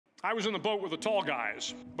I was in the boat with the tall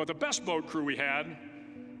guys, but the best boat crew we had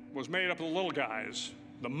was made up of the little guys,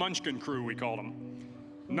 the Munchkin crew, we called them.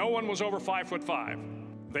 No one was over 5'5".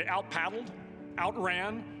 They out-paddled,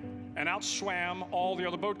 outran, and outswam all the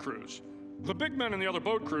other boat crews. The big men in the other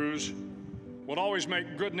boat crews would always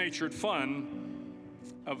make good-natured fun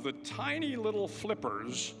of the tiny little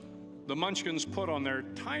flippers the Munchkins put on their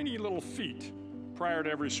tiny little feet prior to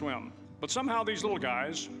every swim. But somehow these little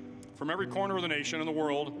guys from every corner of the nation and the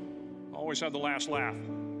world always had the last laugh,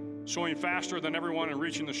 swimming faster than everyone and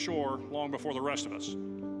reaching the shore long before the rest of us.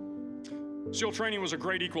 SEAL training was a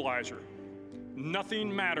great equalizer.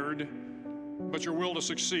 Nothing mattered but your will to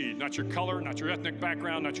succeed, not your color, not your ethnic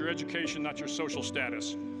background, not your education, not your social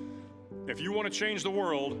status. If you want to change the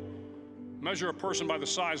world, measure a person by the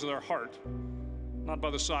size of their heart, not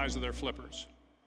by the size of their flippers.